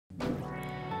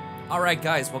Alright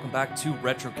guys, welcome back to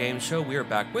Retro Game Show. We are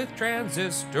back with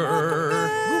Transistor.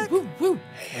 Woo, woo, woo.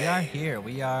 We are here.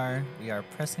 We are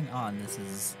pressing on. This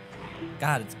is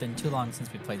God, it's been too long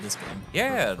since we played this game.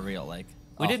 Yeah. For real, like.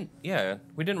 We didn't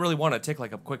really want to take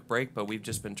like a quick break, but we've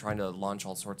just been trying to launch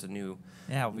all sorts of new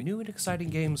and exciting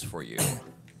games for you.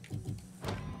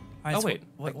 Right, oh so wait.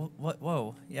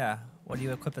 Whoa. Yeah. What are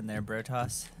you equipping there,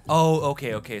 Brotos? Oh,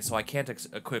 okay. So I can't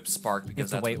equip Spark because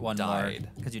that's wait what one died.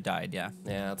 Because you died, yeah.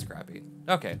 Yeah, that's crappy.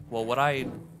 Okay, well what I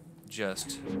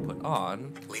just put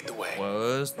on Lead the way.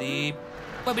 was the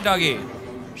puppy doggy.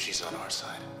 She's on our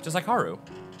side. Just like Haru.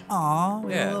 Aw,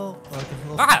 Yeah.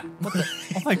 Ah! What the?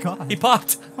 Oh my God. He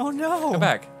popped. Oh no. Come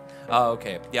back. Oh,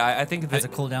 okay. Yeah, I think There's a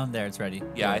cooldown there. It's ready.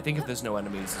 Yeah, I think if there's no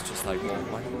enemies, it's just like, well,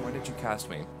 why did you cast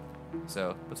me?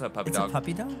 So, what's up, puppy It's dog? a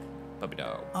puppy dog? Puppy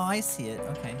dog. Oh, I see it.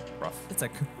 Okay. Rough. It's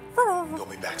like. You'll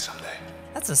be back someday.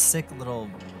 That's a sick little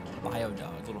bio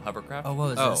dog. Little hovercraft. Oh,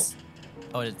 what is this?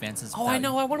 Oh, it advances. Oh, I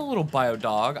know. I want a little bio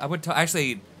dog. I would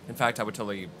actually, in fact, I would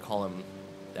totally call him.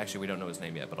 Actually, we don't know his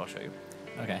name yet, but I'll show you.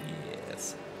 Okay.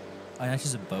 Yes. Oh, that's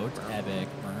just a boat. Epic.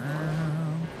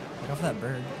 Look out for that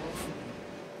bird.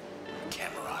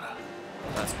 Camerata.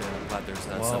 That's good. I'm glad there's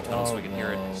subtitles so we can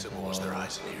hear it. Sybil was their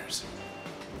eyes and ears.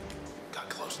 Got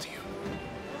close to you.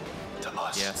 To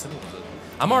us. Yeah, Sybil was it.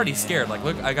 I'm already scared. Like,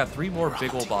 look, I got 3 more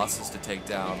big ol' bosses to take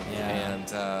down. Yeah. And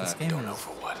This game Don't know is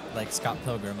for what. like Scott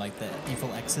Pilgrim, like the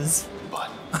evil exes. But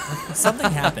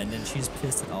Something happened, and she's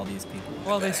pissed at all these people.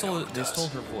 well, they bet I know stole who they does. stole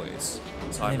her voice.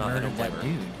 So And I'm they not gonna murdered blame that her.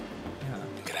 dude.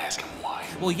 I'm gonna ask him why.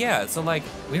 Well, yeah. So like.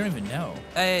 We don't even know.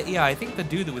 Yeah, I think the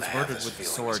dude that was I have murdered this with the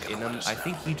feeling sword it's in gonna him, let us I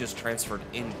think know. he just transferred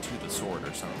into the sword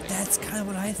or something. That's kind of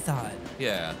what I thought.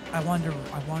 Yeah. I wanted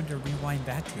to rewind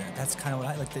back to that. That's kind of what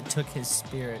I like. They took his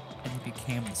spirit and he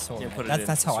became the sword. Yeah, put it that's into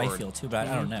that's the how I sword. feel too, but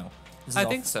I don't know. This is I all-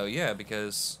 think so, yeah,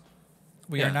 because...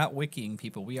 we yeah. are not wikiing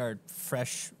people. We are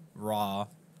fresh, raw,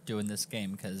 doing this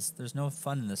game because there's no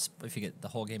fun in this if you get the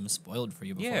whole game spoiled for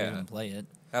you before you Yeah. even play it.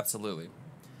 Absolutely.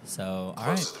 So, all Close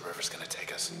right. as the river's gonna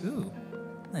take us. Ooh,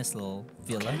 nice little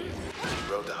villa.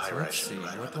 Road to high So rise. let's see,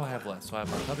 what do I have left? So I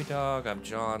have my puppy dog, I have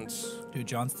John's, Dude,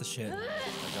 John's the shit. I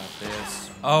got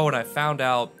this. Oh, and I found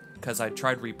out, because I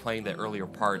tried replaying the earlier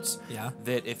parts, Yeah.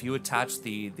 that if you attach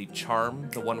the charm,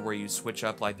 the one where you switch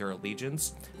up like their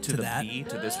allegiance, to the that? V,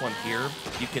 to this one here,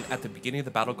 you can, at the beginning of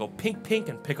the battle, go pink, pink,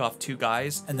 and pick off 2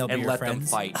 guys, And they'll be your let them friends?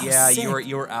 fight. Oh, Yeah, sick.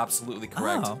 you're absolutely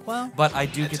correct. Oh, well. But I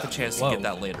do get the chance to Whoa. get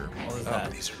that later. What was Oh,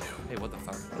 that? These are new. Hey, what the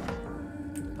fuck?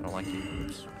 I don't like you.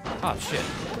 Oops. Oh, shit.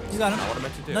 You got him. Not what I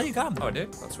meant to do. No, you got him. Oh, I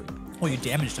did? Oh, sweet. Oh, you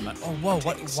damaged him. Oh, whoa.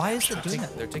 What? Why is it doing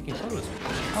that? They're taking photos of me.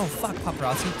 Oh, fuck,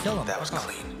 paparazzi. Kill him. That was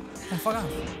clean. Oh, fuck off.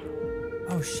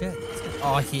 Oh, shit.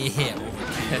 Oh, he hit.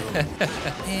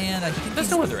 And I think There's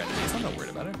he's... no other enemies. I'm not worried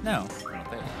about it. No. I don't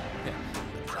think. Yeah.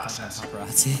 Process.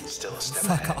 Paparazzi. Still a step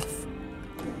Fuck ahead. off.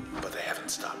 But they haven't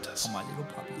stopped us. Oh, my little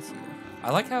puppies here. I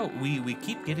like how we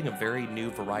keep getting a very new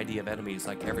variety of enemies,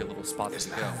 like every little spot that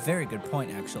we go. Very good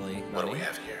point, actually. What do we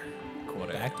have here? Cool.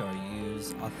 Backdoor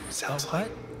use. Sounds what?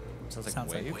 like Sounds like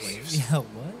Sounds waves. like waves. Yeah,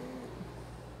 what?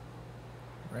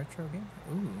 Retro game?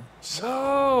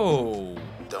 Whoa!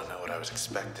 Don't know what I was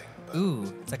expecting. But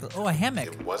Ooh. It's like, a hammock.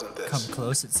 It wasn't this. Come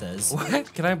close, it says.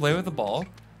 What? Can I play with the ball?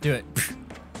 Do it.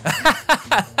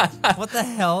 What the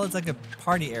hell? It's like a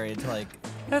party area to like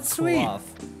That's cool sweet. off.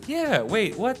 Yeah.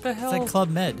 Wait. What the hell? It's like Club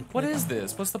Med. What is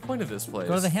this? What's the point of this place?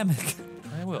 Go to the hammock.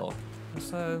 I will. Let's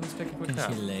take a quick Can nap.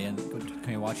 she lay in?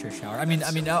 Can you watch her shower? I mean,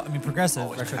 progressive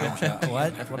retro game shower.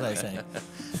 What? What did I say?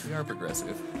 We are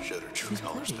progressive. Showed her true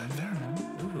colors back there.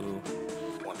 Ooh.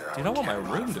 Wonder how Dude, I want my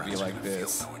Camerata room to be friends are like gonna feel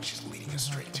this. knowing she's leading us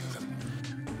straight to them.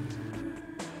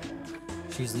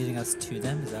 She's leading us to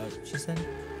them. Is that what she said?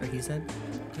 Or he said?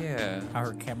 Yeah. How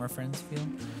her camera friends feel?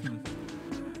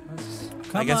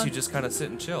 I guess on. you just kind of sit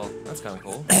and chill. That's kind of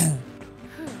cool. Oh,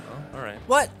 all right.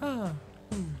 What?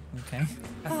 Okay.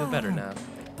 I feel better now.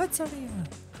 What's over here?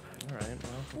 All right.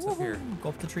 Well, what's up here? Go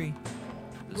up the tree.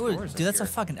 There's Ooh, doors dude, up that's a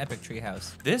here. fucking epic tree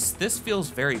house. This feels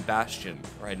very Bastion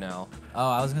right now. Oh,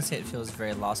 I was gonna say it feels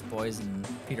very Lost Boys and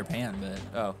Peter Pan, but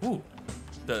Oh, ooh.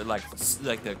 The like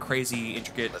the crazy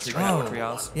intricate Let's secret try oh. it.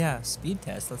 treehouse. yeah, speed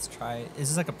test. Let's try. Is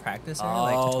this like a practice area? Oh,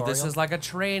 like tutorial? this is like a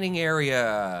training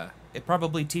area. It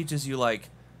probably teaches you like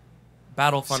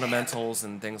battle fundamentals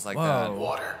and things like that. Whoa.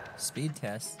 Water. Speed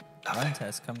test. Nothing. Run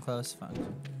test. Come close. Function.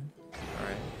 All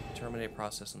right. Terminate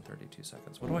process in 32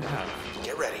 seconds. What do I have?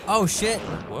 Get ready. Oh shit!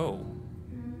 Whoa.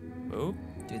 Oh.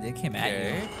 Dude, they came at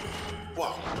Okay. you.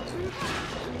 Whoa.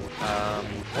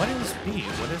 What is B?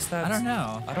 What is that? I don't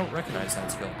know. I don't recognize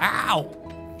that skill.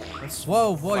 Ow! Let's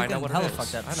Whoa, whoa! You're find out getting what it hella is.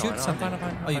 fucked up. I know, Shoot I'm something. fine, I'm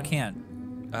fine, I'm Oh, you fine. can't.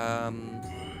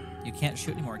 You can't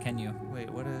shoot anymore, can you? Wait,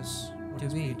 what does Do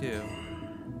we we? do?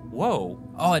 Whoa.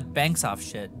 Oh, it banks off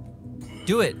shit.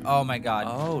 Do it. Oh my god.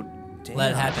 Oh, damn.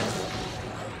 Let it happen.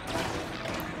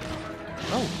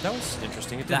 Oh, that was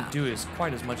interesting. It didn't do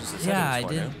quite as much as it said Yeah, it I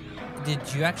was going did.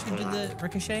 Did you actually do the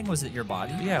ricocheting? Was it your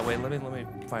body? to. Yeah, wait, let me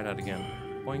find out again.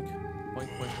 Boink, boink,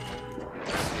 boink,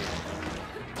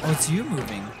 boink. Oh, it's you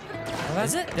moving. Well,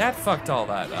 Is it? That fucked all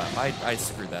that up. I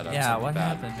screwed that up. Yeah, something what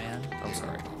bad. happened, man? I'm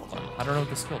sorry. Hold on. I don't know what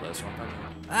the skill does. So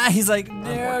He's like,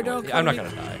 no, don't I'm not kill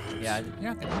gonna me." die. Yeah,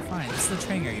 you're not gonna be fine. It's the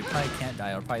trainer. You probably can't die.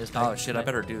 It'll probably just. Oh shit! I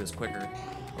better do this quicker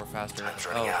or faster.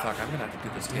 Oh fuck! I'm gonna have to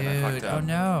do this again. I Dude, fucked oh up.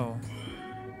 no.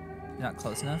 You're not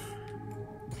close enough?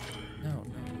 No,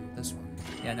 this one.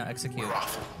 Yeah, no, execute.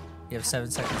 You have 7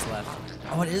 seconds left.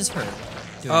 Oh, it is her.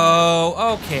 Doing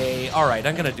Oh, okay. All right,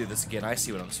 I'm gonna do this again. I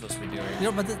see what I'm supposed to be doing. You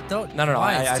know, but don't. No.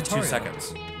 Why? I It's have 2 tutorial.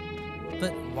 seconds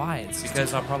But why? It's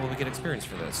because I'll probably get experience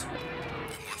for this.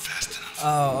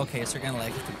 Oh, okay. So you're gonna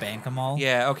like have to bank them all.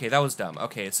 Yeah. Okay, that was dumb.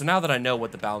 Okay, so now that I know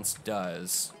what the bounce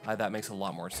does, that makes a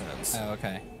lot more sense. Oh,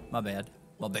 okay. My bad.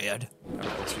 My bad.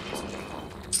 Alright, let's do this.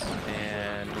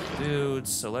 And with the dudes,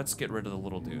 so let's get rid of the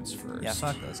little dudes first. Yeah,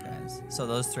 fuck those guys. So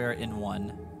those 3 are in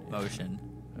one motion.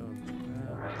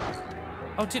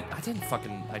 Oh, I didn't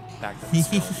fucking back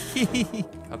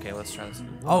that. Okay, let's try this.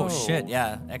 Oh Whoa. shit!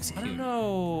 Yeah, I execute. don't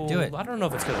know. Do it. I don't know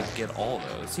if it's gonna get all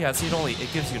those. Yeah, see,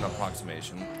 it gives you an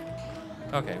approximation.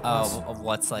 Okay. Of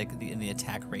what's like in the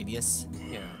attack radius.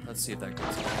 Yeah. Let's see if that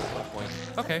gets one point.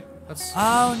 Okay. That's.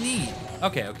 Oh, neat.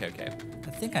 Okay.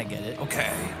 I think I get it.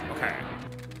 Okay.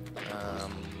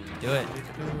 Do it.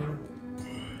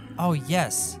 Oh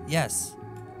yes, yes.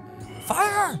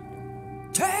 Fire!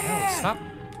 No, stop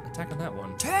attacking that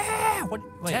one. What?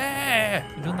 Wait.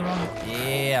 You're doing the wrong.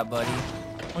 Yeah, buddy.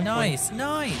 Nice.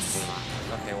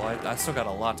 Okay, well, I still got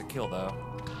a lot to kill, though.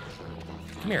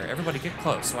 Come here, everybody get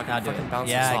close so I can fucking bounce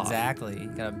this Yeah, off. exactly. You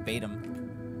gotta bait him.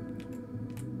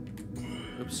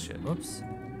 Oops, shit. Whoops.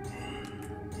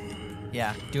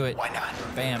 Yeah, do it. Why not?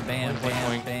 Bam, bam, Boink,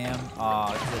 boink, bam, boink. bam.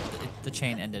 Oh, the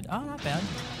chain ended. Oh, not bad.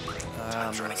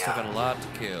 I still got a lot to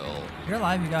kill. You're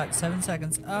alive. You got 7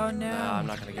 seconds. Oh no. I'm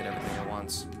not gonna get everything at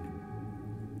once.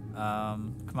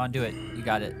 Come on, do it. You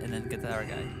got it. And then get the other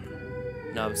guy.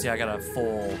 No, see, I got a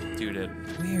full dude it.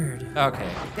 Weird. Okay,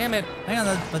 damn it. Hang on,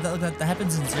 that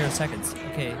happens in 0 seconds.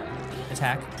 Okay,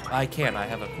 attack. I can't, I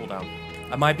have a cooldown.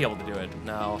 I might be able to do it.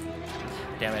 No.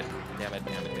 Damn it.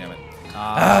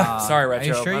 Sorry, Are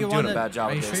you Retro. sure I'm you doing wanna, a bad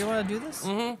job Are you of sure this. you want to do this?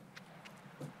 Mm-hmm.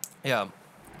 Yeah.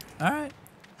 All right.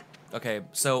 Okay,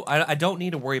 so I don't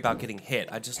need to worry about getting hit.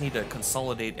 I just need to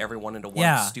consolidate everyone into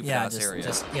one stupid ass area.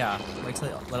 Wait till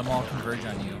let them all converge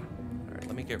on you. Alright,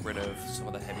 let me get rid of some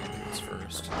of the heavy dudes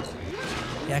first.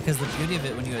 Yeah, because the beauty of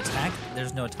it, when you attack,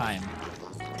 there's no time.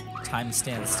 Time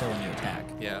stands still when you attack.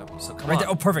 Yeah, so come Right on. there.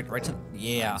 Oh, perfect. Right to.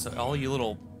 Yeah. So all you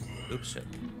little... Oops, shit.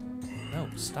 No,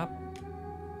 stop.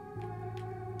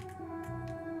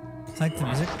 Like the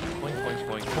music. Boink, boink,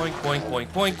 boink, boink, boink, boink,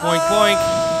 boink, boink, boink.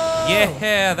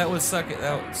 Yeah, that was suck it.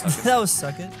 That was suck it. That was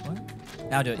suck it. What?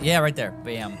 Now do it. Yeah, right there.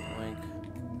 Bam.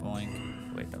 Boink.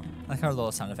 Boink. Wait, no. I like our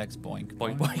little sound effects. Boink.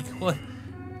 Boink, boink. What?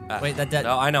 Wait, that.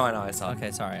 No, I know, I saw it.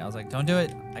 Okay, sorry. I was like, don't do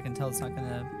it. I can tell it's not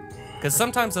gonna. Because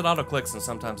sometimes it auto-clicks and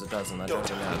sometimes it doesn't. I don't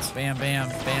know. Bam, bam,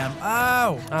 bam.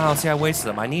 Oh! Oh, see, I wasted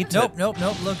them. I need to... Nope.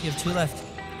 Look, you have 2 left.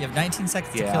 You have 19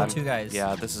 seconds to kill 2 guys.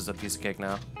 Yeah, this is a piece of cake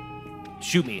now.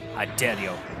 Shoot me. I dare you.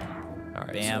 All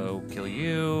right, Bam. so kill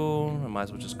you. I might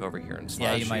as well just go over here and slash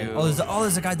Yeah, you might. Oh,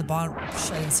 there's a guy at the bottom.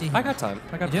 Shit, I didn't see him. I got time.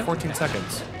 I got You do? 14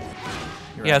 seconds.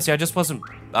 You're Yeah, right. see, I just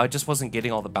wasn't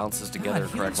getting all the bounces together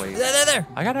God, correctly. There.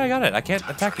 I got it. I can't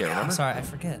attack you, remember? I'm sorry, I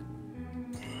forget.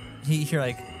 You're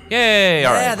like, Yay!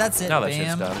 All right. yeah, that's it. Now that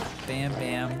Bam, shit's done. bam,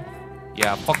 bam.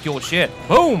 Yeah, fuck your shit.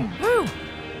 Boom! Woo!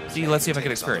 See, let's see if I get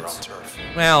experience.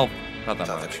 Well, not that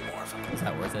much. Is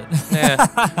that worth it?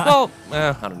 Well,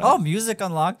 I don't know. Oh, music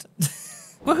unlocked.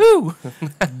 Woohoo!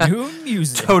 New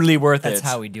music. Totally worth That's it.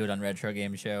 how we do it on Retro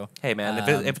Game Show. Hey man,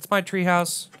 if it's my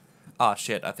treehouse, oh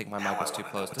shit, I think my mic was too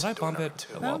close. Did I bump it?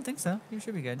 Oh, I well, don't think so. You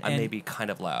should be good. I And may be kind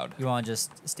of loud. you want to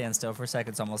just stand still for a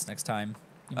second? It's almost next time.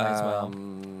 You might as well.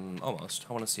 Almost.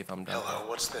 I want to see if I'm done. Hello,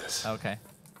 what's this? Okay.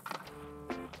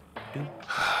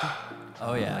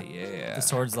 Oh yeah. Yeah. The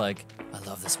sword's like, I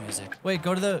love this music. Wait,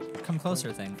 go to the come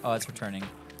closer thing. Oh, it's returning.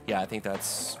 Yeah, I think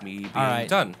that's me being right.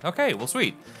 done. Okay, well,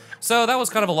 sweet. So that was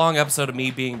kind of a long episode of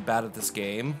me being bad at this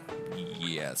game.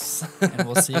 Yes. And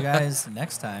we'll see you guys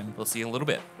next time. We'll see you in a little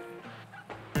bit.